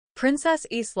Princess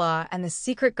Isla and the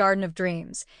Secret Garden of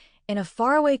Dreams. In a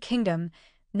faraway kingdom,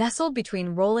 nestled between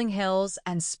rolling hills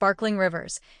and sparkling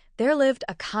rivers, there lived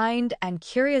a kind and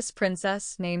curious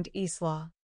princess named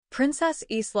Isla. Princess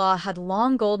Isla had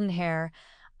long golden hair,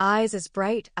 eyes as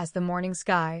bright as the morning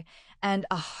sky, and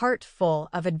a heart full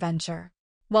of adventure.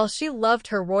 While she loved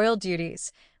her royal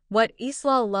duties, what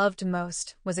Isla loved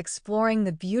most was exploring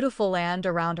the beautiful land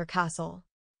around her castle.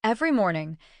 Every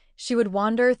morning, she would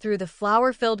wander through the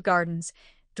flower-filled gardens,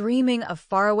 dreaming of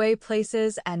faraway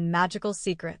places and magical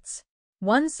secrets.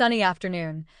 One sunny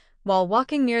afternoon, while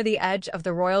walking near the edge of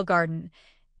the royal garden,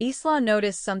 Isla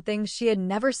noticed something she had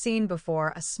never seen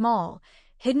before: a small,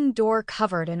 hidden door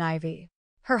covered in ivy.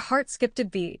 Her heart skipped a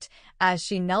beat as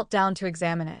she knelt down to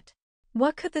examine it.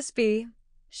 "What could this be?"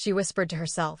 she whispered to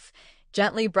herself,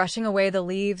 gently brushing away the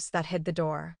leaves that hid the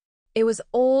door. It was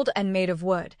old and made of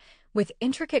wood, with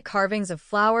intricate carvings of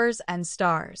flowers and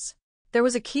stars. There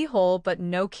was a keyhole, but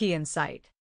no key in sight.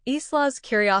 Isla's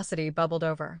curiosity bubbled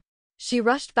over. She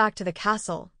rushed back to the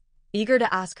castle, eager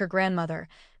to ask her grandmother,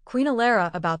 Queen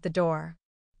Alara, about the door.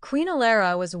 Queen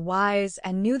Alara was wise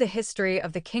and knew the history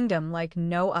of the kingdom like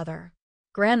no other.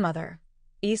 "Grandmother,"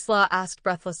 Isla asked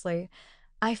breathlessly,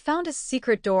 "I found a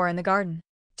secret door in the garden.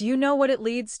 Do you know what it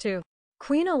leads to?"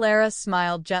 Queen Alara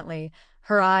smiled gently,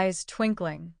 her eyes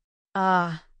twinkling.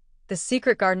 "Ah, the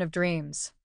Secret Garden of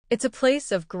Dreams. It's a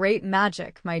place of great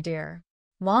magic, my dear.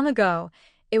 Long ago,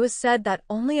 it was said that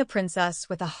only a princess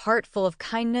with a heart full of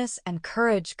kindness and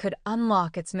courage could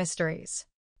unlock its mysteries.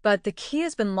 But the key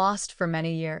has been lost for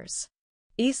many years."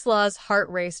 Isla's heart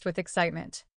raced with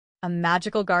excitement. A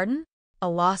magical garden? A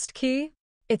lost key?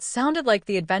 It sounded like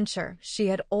the adventure she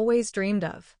had always dreamed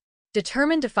of.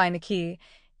 Determined to find the key,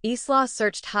 Isla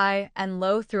searched high and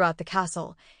low throughout the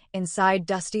castle, inside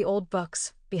dusty old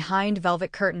books, behind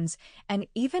velvet curtains, and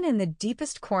even in the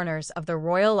deepest corners of the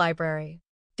royal library.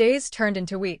 Days turned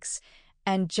into weeks,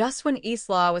 and just when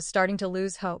Isla was starting to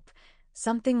lose hope,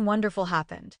 something wonderful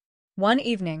happened. One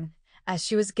evening, as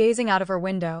she was gazing out of her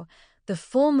window, the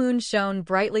full moon shone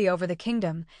brightly over the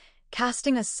kingdom,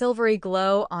 casting a silvery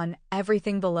glow on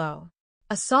everything below.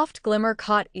 A soft glimmer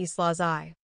caught Isla's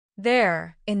eye.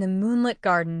 There, in the moonlit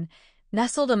garden,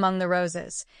 nestled among the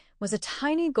roses, was a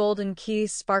tiny golden key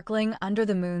sparkling under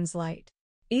the moon's light.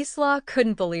 Isla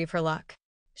couldn't believe her luck.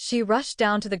 She rushed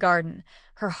down to the garden,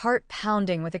 her heart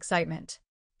pounding with excitement.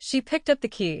 She picked up the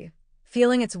key,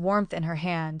 feeling its warmth in her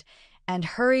hand, and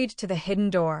hurried to the hidden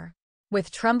door.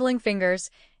 With trembling fingers,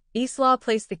 Isla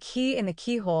placed the key in the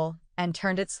keyhole and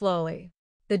turned it slowly.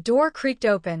 The door creaked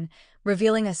open,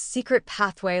 revealing a secret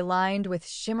pathway lined with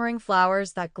shimmering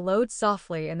flowers that glowed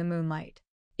softly in the moonlight.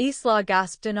 Isla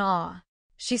gasped in awe.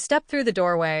 She stepped through the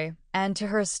doorway, and to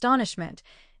her astonishment,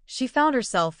 she found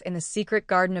herself in the Secret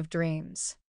Garden of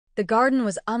Dreams. The garden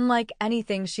was unlike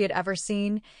anything she had ever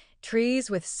seen: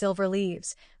 trees with silver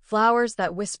leaves, flowers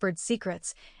that whispered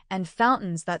secrets, and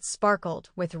fountains that sparkled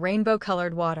with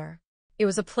rainbow-colored water. It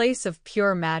was a place of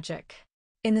pure magic.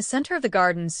 In the center of the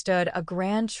garden stood a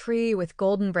grand tree with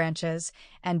golden branches,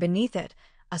 and beneath it,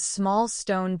 a small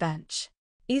stone bench.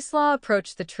 Isla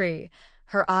approached the tree,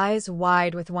 her eyes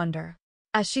wide with wonder.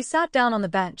 As she sat down on the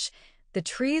bench, the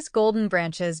tree's golden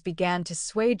branches began to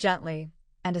sway gently,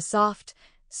 and a soft,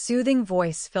 soothing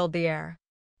voice filled the air.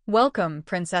 "Welcome,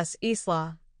 Princess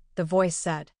Isla," the voice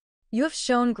said. "You have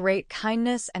shown great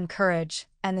kindness and courage,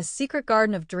 and the Secret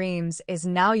Garden of Dreams is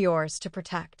now yours to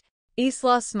protect."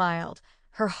 Isla smiled,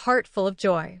 her heart full of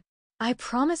joy. "I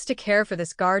promise to care for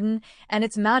this garden and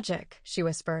its magic," she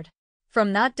whispered.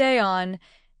 From that day on,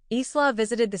 Isla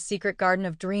visited the Secret Garden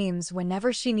of Dreams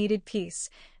whenever she needed peace,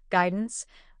 guidance,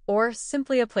 or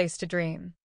simply a place to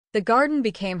dream. The garden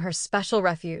became her special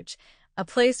refuge, a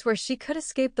place where she could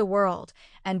escape the world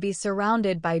and be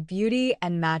surrounded by beauty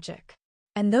and magic.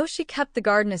 And though she kept the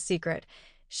garden a secret,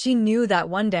 she knew that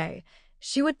one day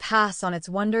she would pass on its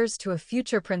wonders to a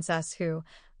future princess who,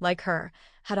 like her,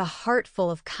 had a heart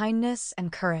full of kindness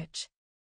and courage.